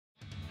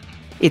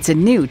It's a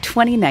new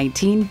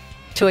 2019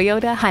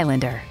 Toyota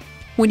Highlander.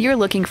 When you're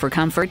looking for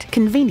comfort,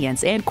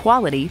 convenience, and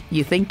quality,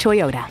 you think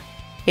Toyota.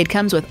 It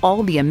comes with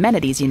all the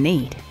amenities you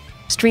need.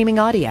 Streaming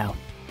audio,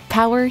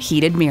 power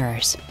heated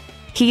mirrors,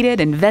 heated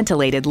and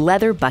ventilated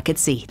leather bucket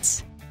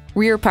seats,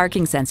 rear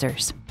parking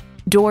sensors,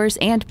 doors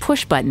and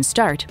push-button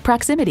start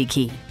proximity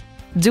key,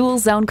 dual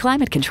zone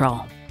climate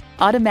control,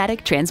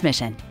 automatic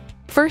transmission,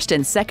 first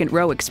and second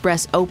row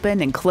express open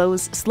and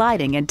close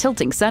sliding and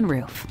tilting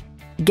sunroof,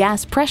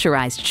 gas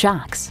pressurized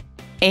shocks,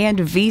 and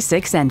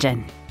V6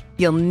 engine.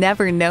 You'll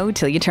never know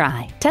till you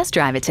try. Test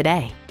drive it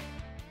today.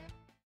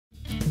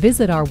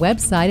 Visit our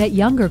website at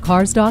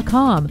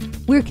youngercars.com.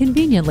 We're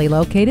conveniently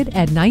located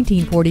at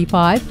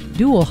 1945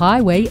 Dual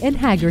Highway in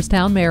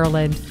Hagerstown,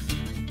 Maryland.